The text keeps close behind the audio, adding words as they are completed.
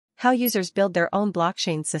How users build their own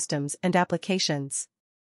blockchain systems and applications.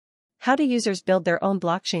 How do users build their own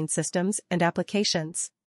blockchain systems and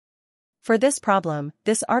applications? For this problem,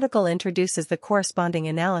 this article introduces the corresponding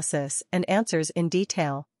analysis and answers in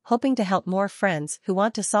detail, hoping to help more friends who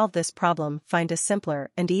want to solve this problem find a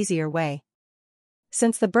simpler and easier way.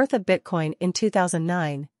 Since the birth of Bitcoin in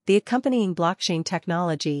 2009, the accompanying blockchain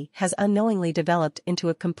technology has unknowingly developed into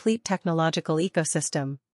a complete technological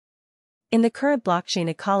ecosystem. In the current blockchain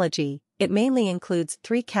ecology, it mainly includes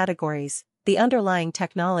three categories: the underlying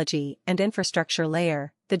technology and infrastructure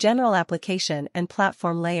layer, the general application and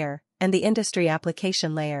platform layer, and the industry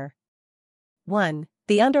application layer. 1.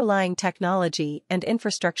 The underlying technology and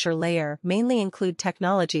infrastructure layer mainly include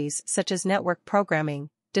technologies such as network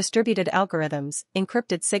programming, distributed algorithms,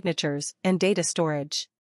 encrypted signatures, and data storage.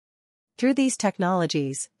 Through these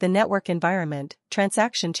technologies, the network environment,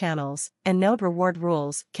 transaction channels, and node reward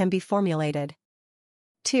rules can be formulated.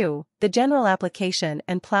 2. The general application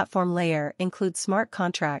and platform layer include smart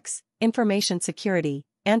contracts, information security,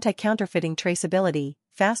 anti-counterfeiting traceability,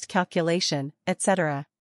 fast calculation, etc.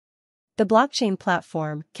 The blockchain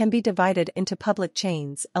platform can be divided into public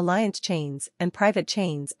chains, alliance chains, and private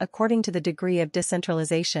chains according to the degree of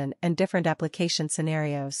decentralization and different application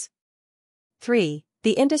scenarios. 3.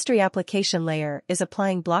 The industry application layer is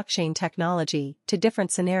applying blockchain technology to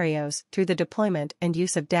different scenarios through the deployment and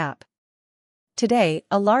use of dApp. Today,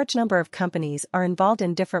 a large number of companies are involved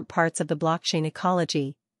in different parts of the blockchain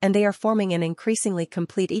ecology, and they are forming an increasingly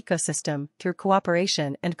complete ecosystem through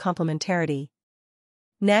cooperation and complementarity.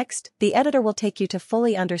 Next, the editor will take you to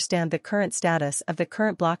fully understand the current status of the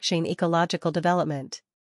current blockchain ecological development.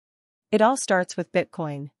 It all starts with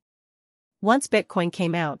Bitcoin. Once Bitcoin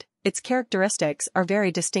came out, its characteristics are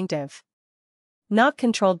very distinctive. Not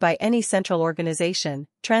controlled by any central organization,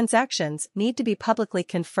 transactions need to be publicly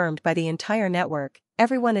confirmed by the entire network,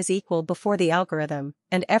 everyone is equal before the algorithm,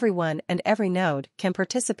 and everyone and every node can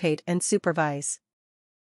participate and supervise.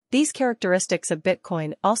 These characteristics of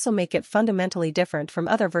Bitcoin also make it fundamentally different from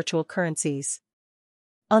other virtual currencies.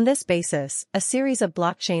 On this basis, a series of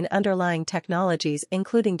blockchain underlying technologies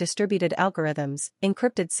including distributed algorithms,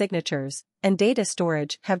 encrypted signatures, and data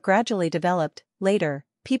storage have gradually developed. Later,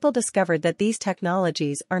 people discovered that these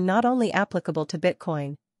technologies are not only applicable to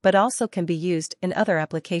Bitcoin, but also can be used in other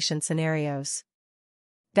application scenarios.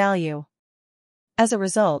 Value. As a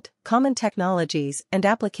result, common technologies and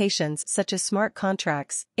applications such as smart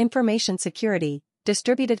contracts, information security,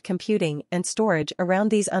 distributed computing, and storage around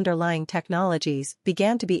these underlying technologies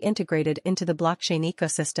began to be integrated into the blockchain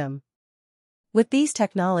ecosystem. With these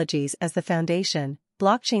technologies as the foundation,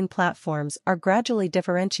 blockchain platforms are gradually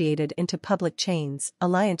differentiated into public chains,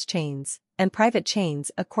 alliance chains, and private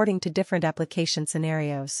chains according to different application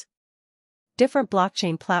scenarios. Different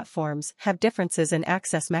blockchain platforms have differences in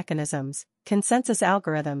access mechanisms, consensus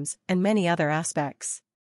algorithms, and many other aspects.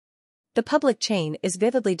 The public chain is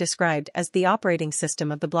vividly described as the operating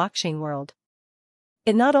system of the blockchain world.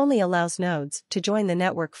 It not only allows nodes to join the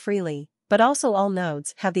network freely, but also all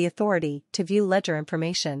nodes have the authority to view ledger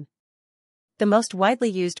information. The most widely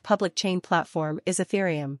used public chain platform is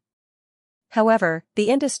Ethereum. However, the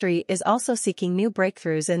industry is also seeking new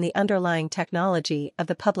breakthroughs in the underlying technology of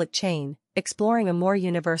the public chain, exploring a more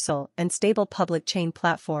universal and stable public chain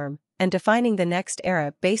platform, and defining the next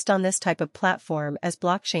era based on this type of platform as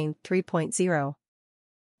Blockchain 3.0.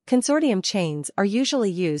 Consortium chains are usually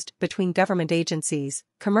used between government agencies,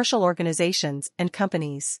 commercial organizations, and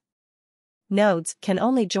companies. Nodes can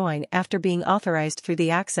only join after being authorized through the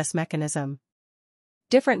access mechanism.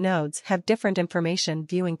 Different nodes have different information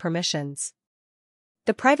viewing permissions.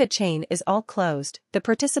 The private chain is all closed, the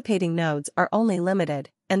participating nodes are only limited,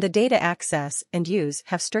 and the data access and use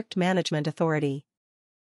have strict management authority.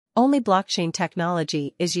 Only blockchain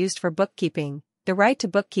technology is used for bookkeeping, the right to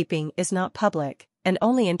bookkeeping is not public, and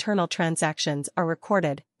only internal transactions are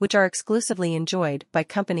recorded, which are exclusively enjoyed by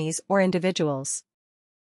companies or individuals.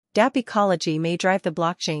 dApp ecology may drive the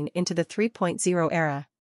blockchain into the 3.0 era.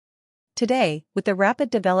 Today, with the rapid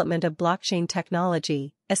development of blockchain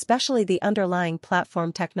technology, especially the underlying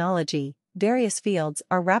platform technology, various fields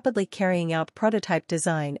are rapidly carrying out prototype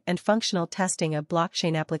design and functional testing of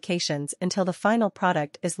blockchain applications until the final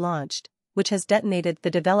product is launched, which has detonated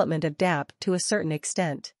the development of dApp to a certain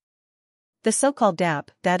extent. The so-called dApp,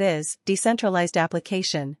 that is, decentralized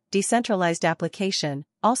application,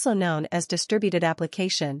 also known as distributed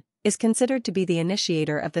application, is considered to be the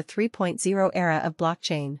initiator of the 3.0 era of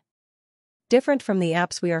blockchain. Different from the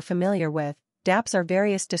apps we are familiar with, dApps are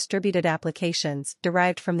various distributed applications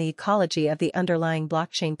derived from the ecology of the underlying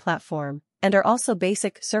blockchain platform, and are also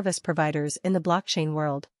basic service providers in the blockchain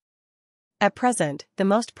world. At present, the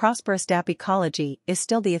most prosperous dApp ecology is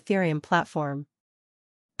still the Ethereum platform.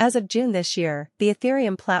 As of June this year, the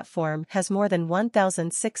Ethereum platform has more than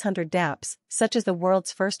 1,600 dApps, such as the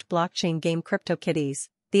world's first blockchain game CryptoKitties,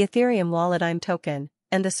 the Ethereum wallet IM token,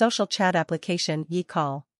 and the social chat application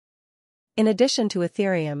YeCall. In addition to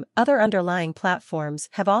Ethereum, other underlying platforms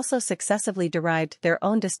have also successively derived their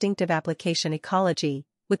own distinctive application ecology,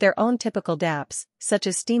 with their own typical dApps, such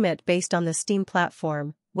as Steemit based on the Steem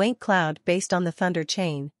platform, Wank Cloud based on the Thunder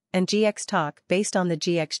chain, and GXTalk based on the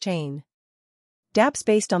GX chain. dApps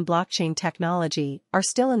based on blockchain technology are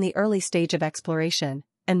still in the early stage of exploration,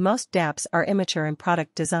 and most dApps are immature in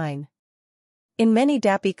product design. In many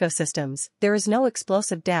dApp ecosystems, there is no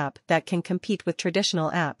explosive dApp that can compete with traditional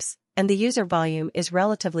apps, and the user volume is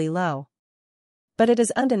relatively low. But it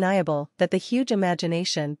is undeniable that the huge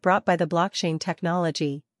imagination brought by the blockchain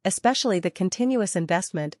technology, especially the continuous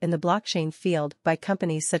investment in the blockchain field by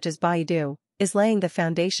companies such as Baidu, is laying the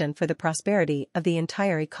foundation for the prosperity of the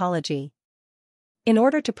entire ecology. In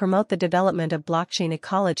order to promote the development of blockchain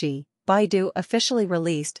ecology, Baidu officially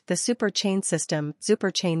released the Superchain system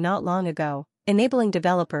Superchain not long ago, enabling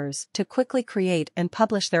developers to quickly create and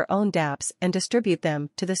publish their own dApps and distribute them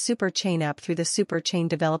to the Superchain app through the Superchain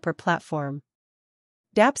developer platform.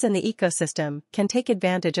 dApps in the ecosystem can take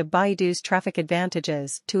advantage of Baidu's traffic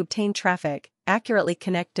advantages to obtain traffic, accurately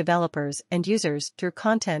connect developers and users through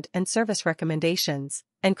content and service recommendations,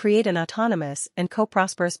 and create an autonomous and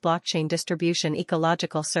co-prosperous blockchain distribution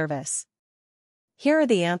ecological service. Here are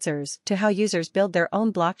the answers to how users build their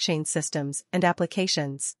own blockchain systems and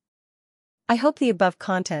applications. I hope the above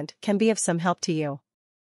content can be of some help to you.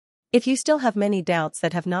 If you still have many doubts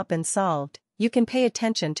that have not been solved, you can pay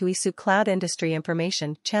attention to ESU Cloud Industry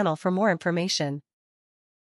Information channel for more information.